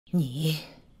你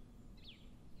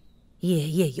夜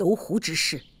夜游湖之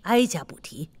事，哀家不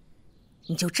提，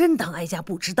你就真当哀家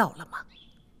不知道了吗？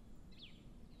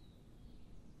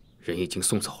人已经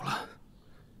送走了，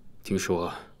听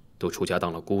说都出家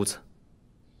当了姑子，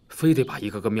非得把一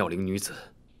个个妙龄女子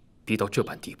逼到这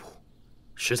般地步，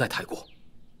实在太过。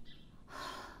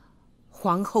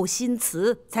皇后心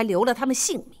慈，才留了他们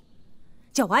性命。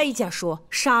叫哀家说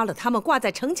杀了他们，挂在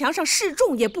城墙上示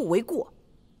众也不为过，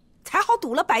才好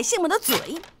堵了百姓们的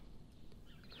嘴。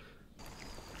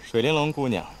水玲珑姑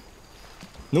娘，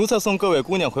奴才送各位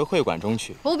姑娘回会馆中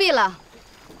去。不必了，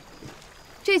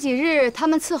这几日他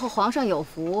们伺候皇上有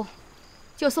福，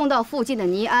就送到附近的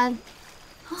尼庵，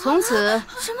从此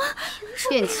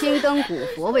便青灯古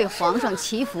佛为皇上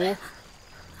祈福。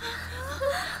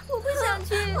我不想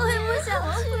去，我也不想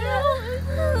去。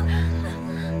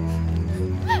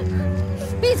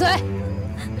闭嘴！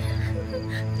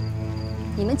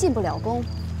你们进不了宫，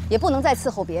也不能再伺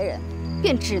候别人，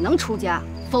便只能出家，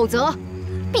否则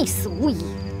必死无疑。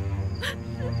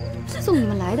送你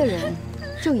们来的人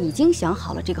就已经想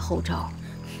好了这个后招。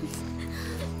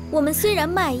我们虽然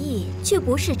卖艺，却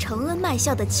不是承恩卖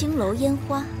笑的青楼烟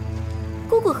花。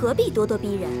姑姑何必咄咄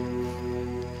逼人？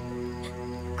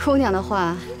姑娘的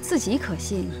话自己可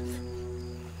信？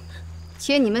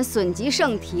且你们损及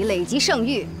圣体，累及圣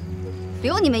誉，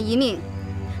留你们一命，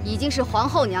已经是皇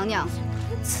后娘娘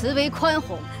慈为宽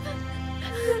宏。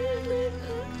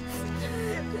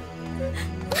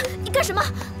你干什么？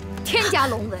天加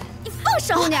龙纹！你放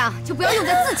手！姑娘就不要用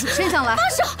在自己身上了。放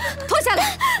手！脱下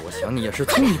来！我想你也是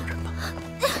聪明人吧？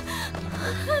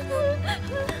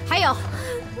还有，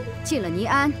进了尼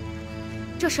庵，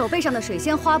这手背上的水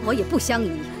仙花帛也不相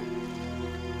宜。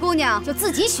姑娘就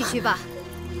自己取去吧，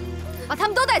把他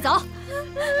们都带走。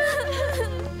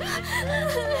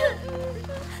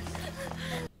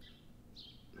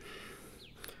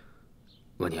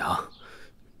额娘，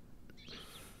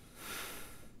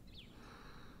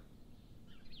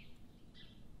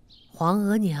皇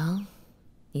额娘，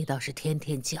你倒是天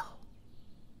天叫，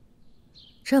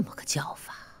这么个叫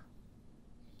法，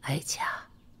哀家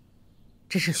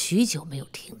真是许久没有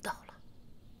听到了。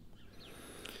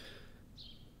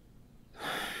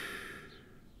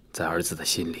在儿子的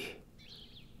心里，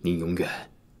您永远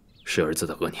是儿子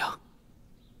的额娘。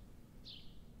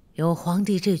有皇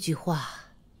帝这句话，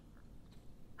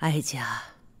哀家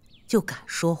就敢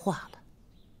说话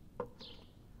了。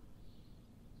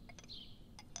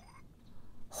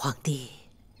皇帝，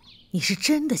你是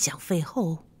真的想废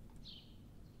后？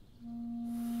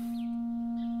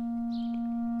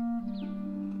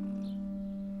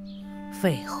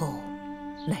废后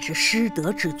乃是失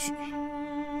德之举，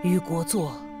于国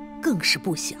祚更是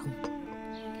不祥。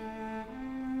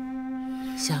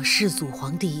想世祖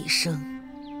皇帝一生，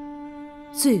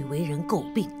最为人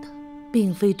诟病的，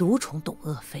并非独宠董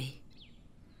鄂妃，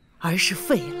而是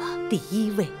废了第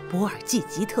一位博尔济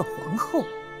吉特皇后。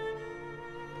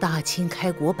大清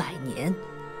开国100年，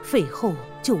废后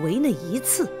就为那一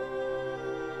次。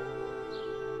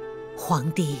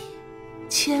皇帝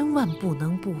千万不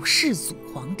能步世祖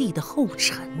皇帝的后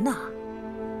尘呐！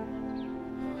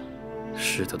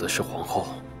失德的是皇后，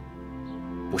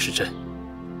不是朕。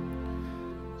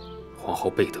皇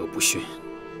后背德不驯，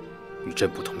与朕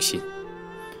不同心，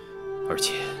而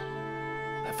且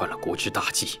还犯了国之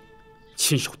大忌，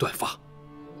亲手断发，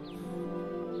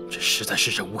这实在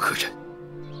是忍无可忍。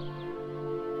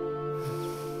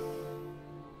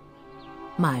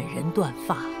满人断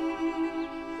发，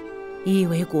一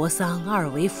为国丧，二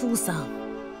为夫丧。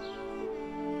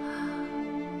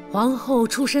皇后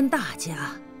出身大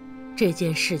家，这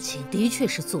件事情的确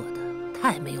是做得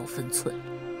太没有分寸了。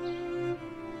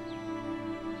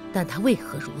但她为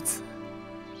何如此？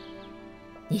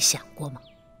你想过吗？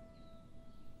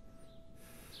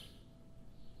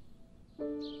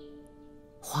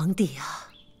皇帝啊，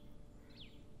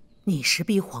你是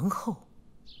逼皇后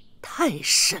太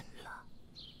甚了。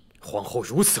皇后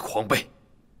如此狂悖，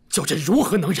叫朕如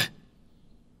何能忍？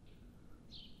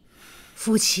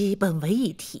夫妻本为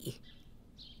一体，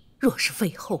若是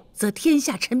废后，则天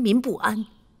下臣民不安。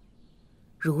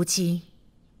如今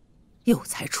又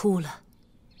才出了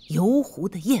游湖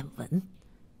的艳闻，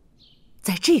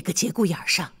在这个节骨眼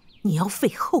上，你要废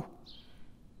后，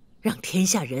让天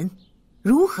下人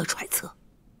如何揣测？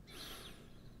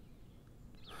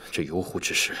这游湖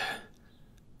之事，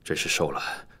真是受了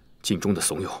晋中的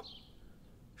怂恿，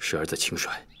是儿子轻率，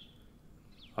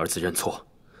儿子认错，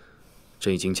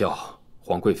朕已经叫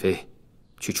皇贵妃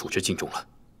去处置晋中了。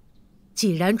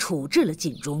既然处置了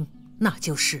晋中，那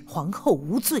就是皇后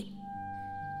无罪。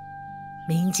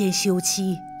民间休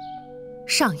妻，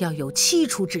尚要有7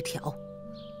出之条，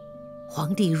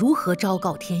皇帝如何昭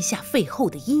告天下废后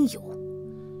的因由？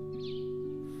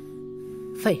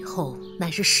废后乃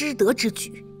是失德之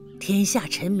举，天下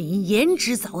臣民言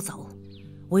之凿凿，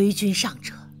为君上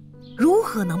者如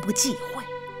何能不忌讳？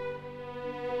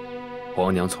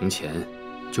皇娘从前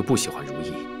就不喜欢如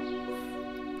懿，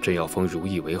朕要封如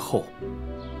懿为后，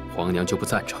皇娘就不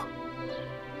赞成。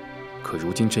可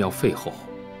如今朕要废后，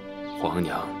皇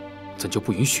娘怎就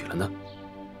不允许了呢？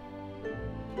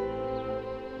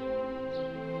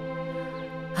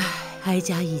哀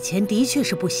家以前的确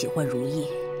是不喜欢如懿，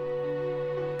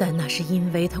但那是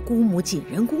因为她姑母景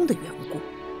仁宫的缘故。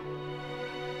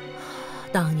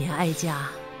当年哀家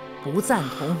不赞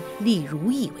同立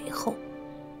如懿为后，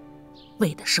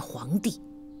为的是皇帝。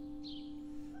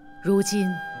如今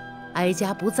哀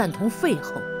家不赞同废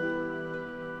后，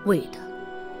为的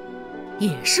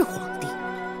也是皇帝。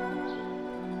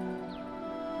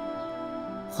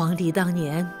皇帝当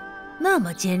年那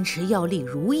么坚持要立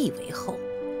如懿为后，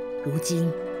如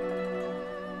今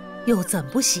又怎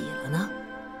不喜了呢？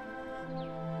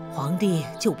皇帝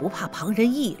就不怕旁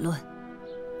人议论，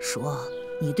说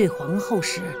你对皇后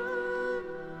是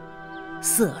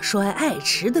色衰爱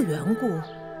弛的缘故？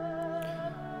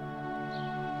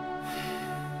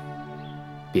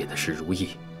变的是如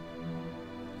懿，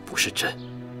不是朕。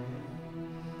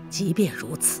即便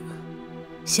如此，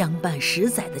相伴10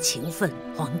载的情分，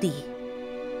皇帝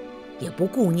也不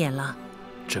顾念了。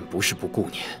朕不是不顾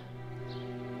念，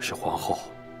是皇后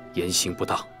言行不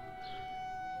当，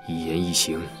一言一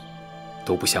行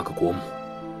都不像个国母。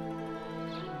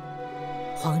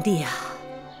皇帝啊，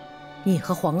你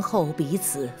和皇后彼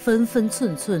此分分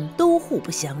寸寸都互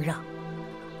不相让，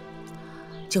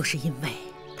就是因为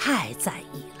太在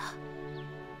意了，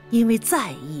因为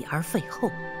在意而废后。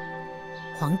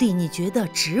皇帝，你觉得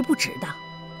值不值当？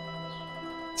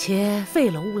且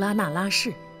废了乌拉那拉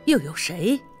氏，又有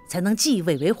谁才能继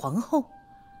位为皇后？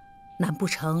难不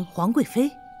成皇贵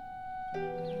妃？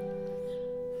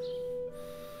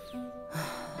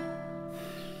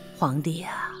皇帝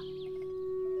啊，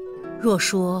若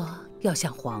说要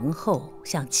像皇后，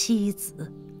像妻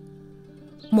子，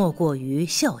莫过于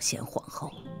孝贤皇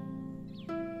后；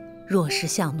若是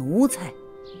像奴才，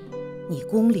你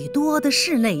宫里多的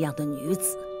是那样的女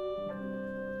子。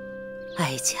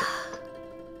哀家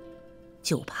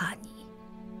就怕你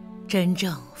真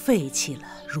正废弃了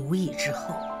如懿之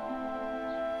后，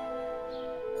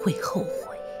会后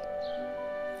悔，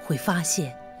会发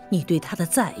现你对她的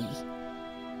在意，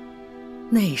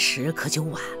那时可就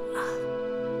晚了，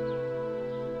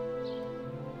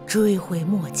追悔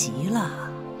莫及了。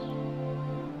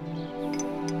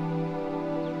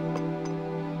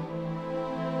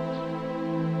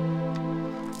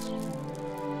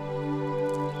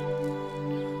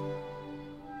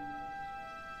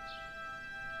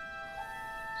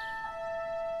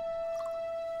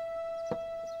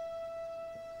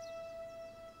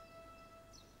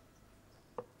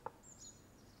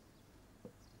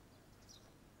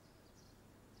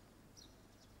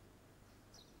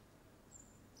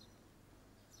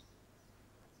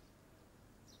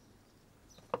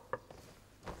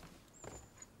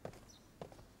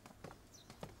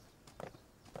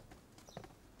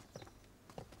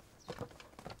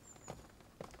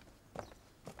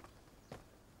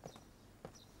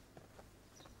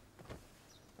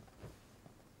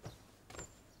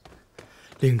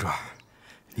令主儿，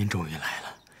您终于来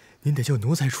了，您得救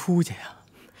奴才出去呀。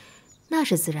那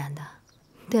是自然的。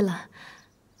对了，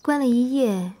关了一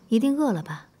夜，一定饿了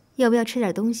吧？要不要吃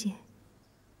点东西？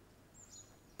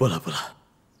不了不了，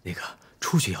那个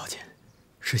出去要紧。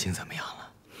事情怎么样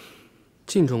了？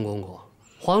晋中公公，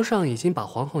皇上已经把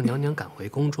皇后娘娘赶回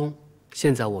宫中，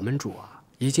现在我们主啊，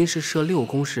已经是摄6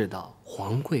宫事的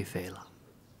皇贵妃了。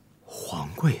皇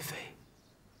贵妃，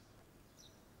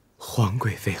皇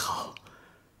贵妃好。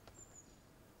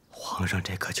皇上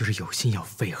这可就是有心要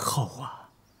废后啊！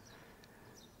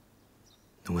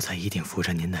奴才一定扶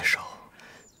着您的手，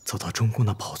走到中宫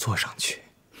的宝座上去。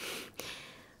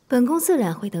本宫自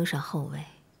然会登上后位。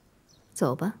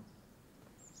走吧。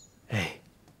哎，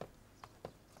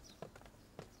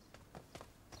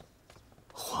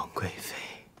皇贵妃，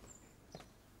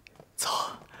走，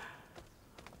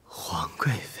皇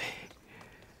贵妃，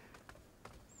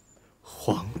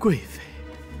皇贵妃，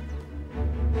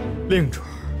令主。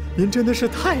您真的是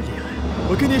太厉害了！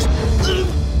我跟你说，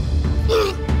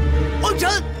王臣，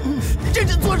这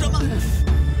是做什么？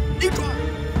令主，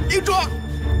令主，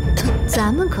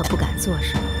咱们可不敢做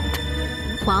什么。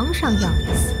皇上要你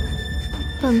死，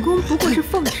本宫不过是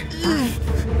奉旨罢了。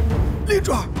令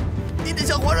主，你得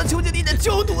向皇上求情，你得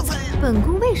救奴才呀！本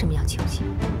宫为什么要求情？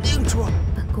令主，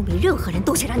本宫比任何人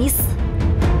都想让你死。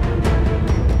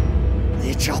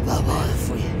这般忘恩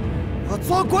负义，我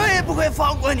做鬼也不会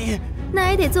放过你。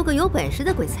那也得做个有本事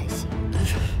的鬼才行。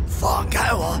放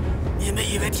开我！你们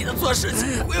以为替他做事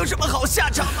情会有什么好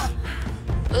下场吗？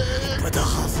你不得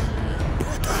好死，不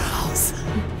得好死！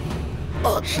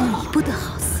是你不得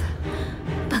好死，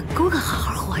本宫可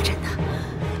好好活着呢。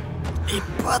你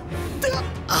不得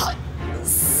好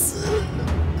死！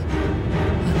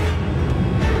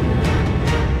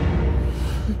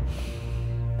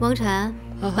蒙尘，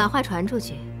把话传出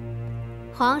去，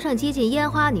皇上接近烟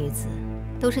花女子，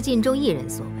都是禁中一人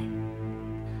所为。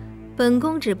本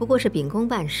宫只不过是秉公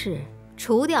办事，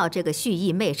除掉这个蓄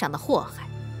意媚上的祸害。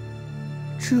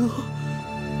这。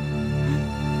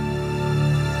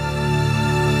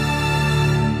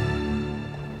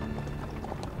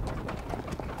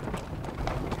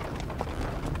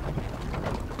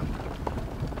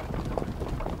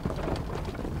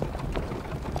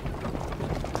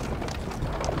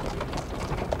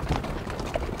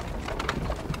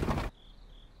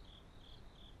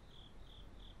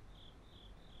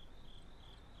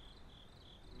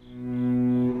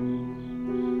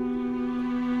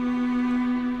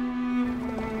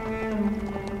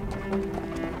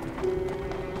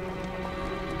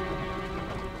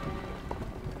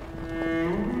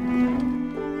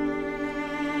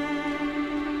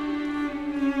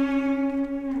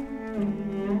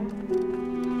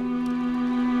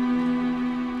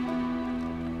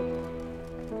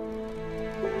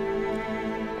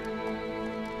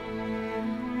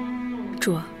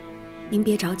主儿，您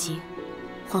别着急，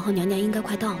皇后娘娘应该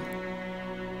快到了。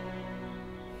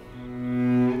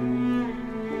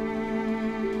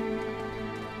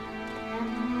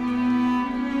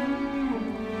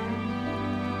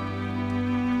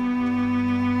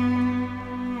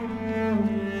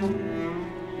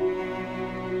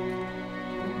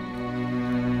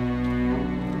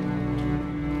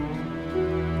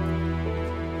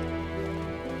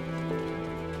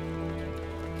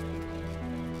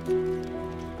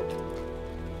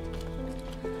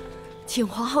请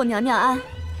皇后娘娘安。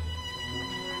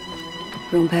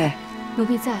容佩，奴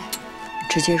婢在。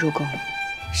直接入宫。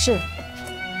是。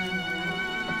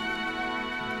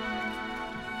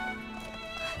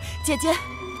姐姐，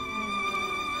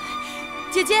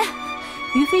姐姐，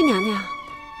于妃娘娘，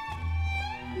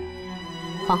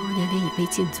皇后娘娘已被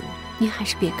禁足，您还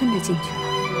是别跟着进去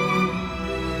了。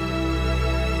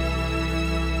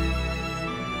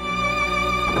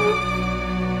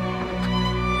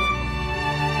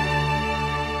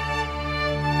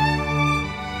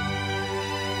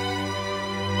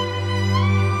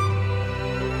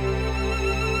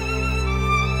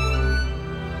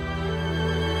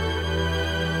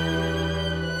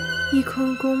翊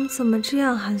坤宫怎么这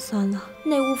样寒酸了？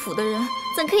内务府的人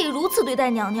怎可以如此对待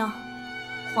娘娘？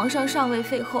皇上尚未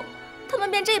废后，他们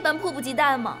便这般迫不及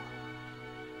待吗？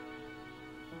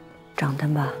长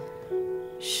灯吧。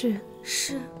是。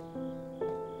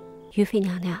于妃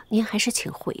娘娘，您还是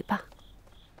请回吧。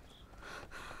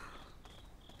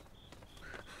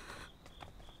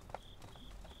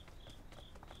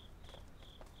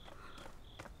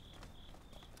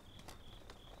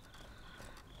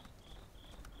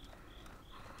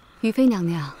于妃娘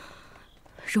娘，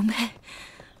容佩，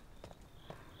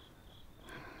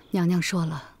娘娘说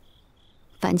了，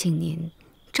烦请您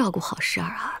照顾好12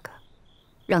阿哥，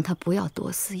让他不要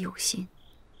多思忧心。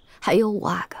还有5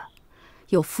阿哥，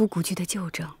有夫姑居的旧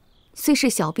症，虽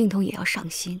是小病痛也要上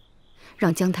心，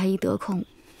让姜太医得空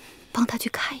帮他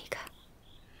去看一看。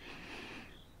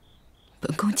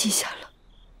本宫记下了。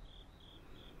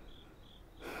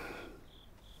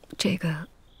这个，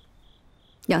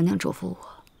娘娘嘱咐我，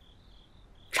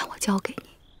让我交给你。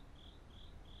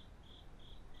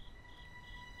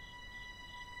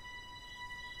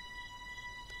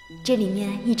这里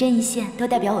面一针一线都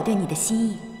代表我对你的心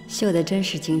意。绣得真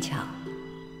是精巧，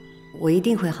我一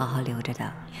定会好好留着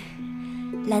的。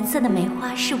蓝色的梅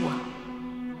花是我，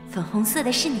粉红色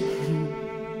的是你。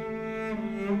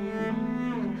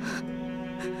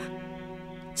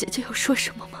姐姐要说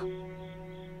什么吗？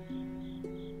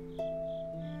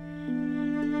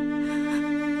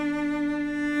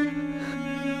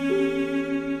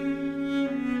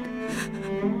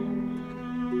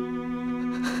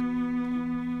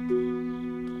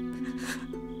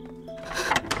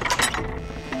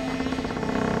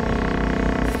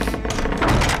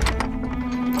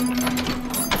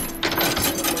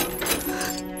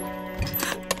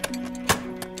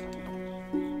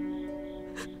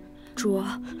主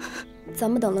儿，咱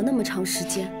们等了那么长时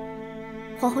间，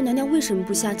皇后娘娘为什么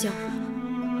不下轿？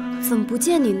怎么不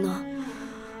见您呢？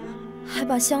还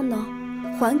把香囊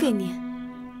还给您，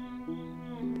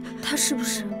她是不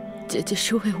是？姐姐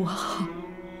是为我好，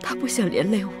他不想连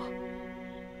累我，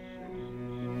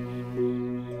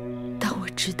但我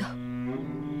知道，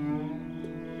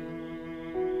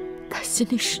他心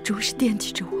里始终是惦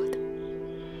记着我的。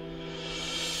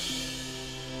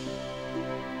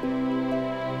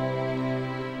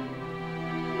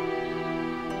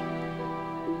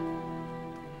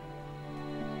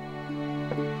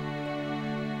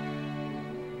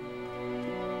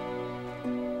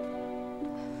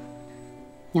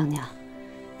娘娘，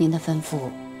您的吩咐，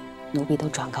奴婢都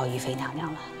转告于妃娘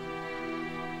娘了。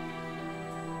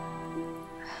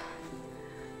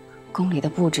宫里的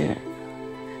布置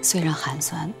虽然寒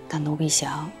酸，但奴婢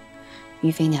想，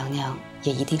于妃娘娘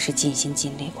也一定是尽心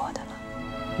尽力过的了。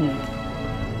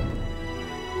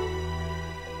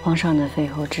皇上的废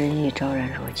后之意昭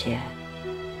然若揭，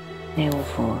内务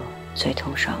府最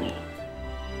痛上意，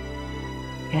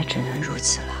也只能如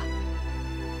此了。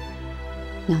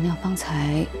娘娘方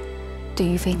才对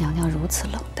于妃娘娘如此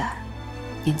冷淡，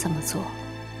您这么做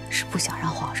是不想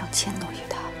让皇上迁怒于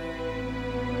她。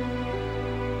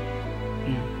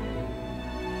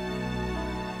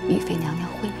于妃娘娘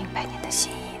会明白您的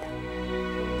心意的，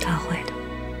她会的。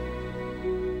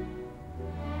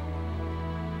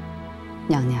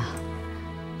娘娘，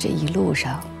这一路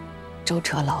上舟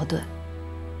车劳顿，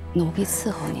奴婢伺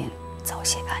候您早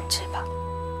些安置吧。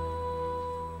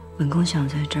本宫想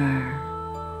在这儿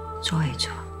坐一坐，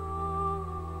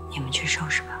你们去收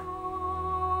拾吧。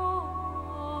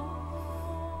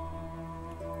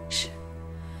是。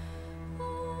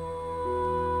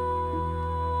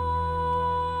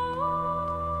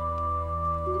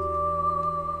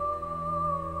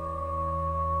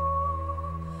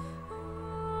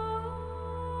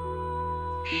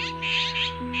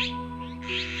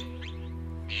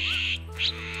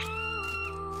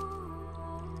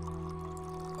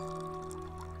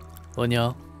额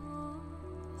娘，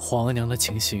皇额娘的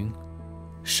情形，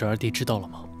十二弟知道了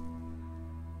吗？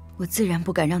我自然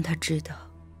不敢让他知道，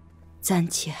暂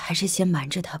且还是先瞒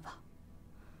着他吧。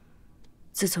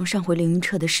自从上回凌云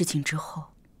彻的事情之后，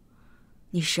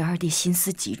你十二弟心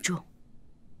思极重。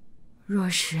若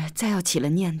是再要起了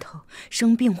念头，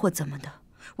生病或怎么的，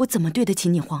我怎么对得起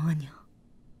你皇额娘？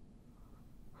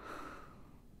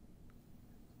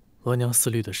额娘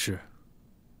思虑的是，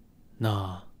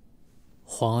那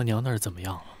皇额娘那儿怎么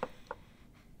样了？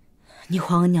你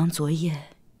皇额娘昨夜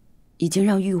已经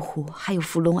让玉壶还有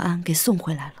芙蓉庵给送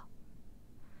回来了。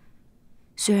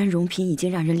虽然荣嫔已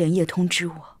经让人连夜通知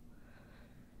我，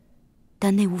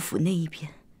但内务府那一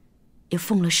边也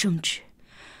奉了圣旨，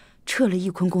撤了翊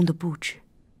坤宫的布置，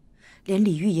连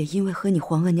李煜也因为和你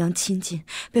皇额娘亲近，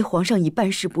被皇上以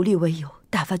办事不力为由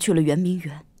打发去了圆明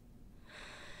园。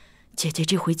姐姐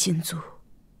这回进驻，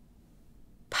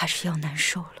怕是要难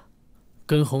受了。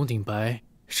跟红顶白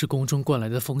是宫中惯来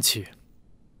的风气，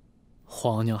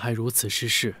皇额娘还如此失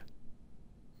势。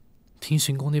听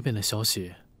巡宫那边的消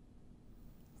息，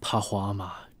怕皇阿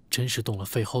玛真是动了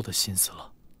废后的心思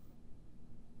了。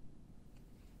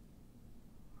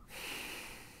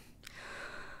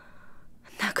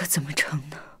那可怎么成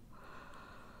呢？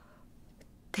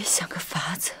得想个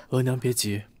法子。额娘别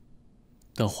急，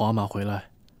等皇阿玛回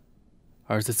来，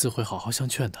儿子自会好好相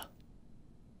劝的。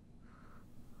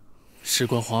事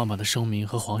关皇阿玛的声名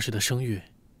和皇室的声誉，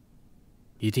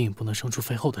一定不能生出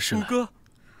废后的事来。五哥，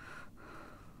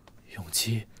永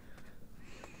基，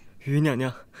于娘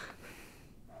娘，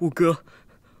五哥，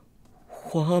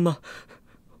皇阿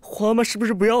玛是不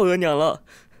是不要额娘了？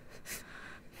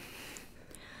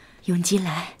永基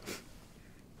来，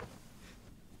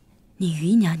你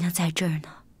于娘娘在这儿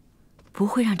呢，不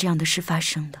会让这样的事发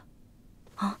生的，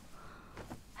啊！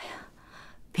哎呀，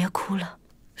别哭了。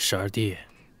十二弟，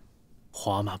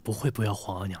皇阿玛不会不要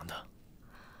皇额娘的。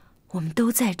我们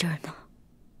都在这儿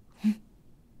呢。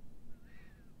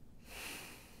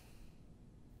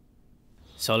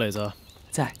小磊子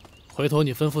在。回头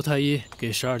你吩咐太医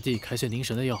给十二弟开些凝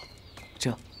神的药。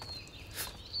这。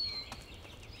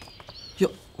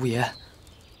哟，五爷，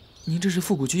您这是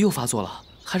腹股剧又发作了，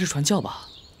还是传教吧？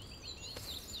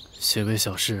些微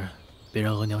小事，别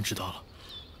让额娘知道了。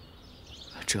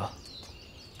这，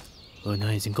额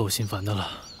娘已经够心烦的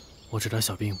了，我这点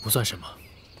小病不算什么。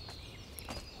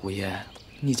五爷，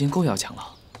你已经够要强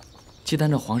了，既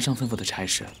担着皇上吩咐的差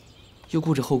事，又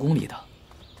顾着后宫里的。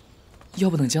要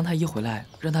不等姜太医回来，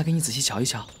让他给你仔细瞧一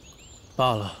瞧。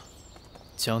罢了，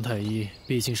姜太医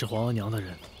毕竟是皇额娘的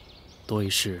人，多一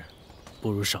事不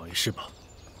如少一事吧。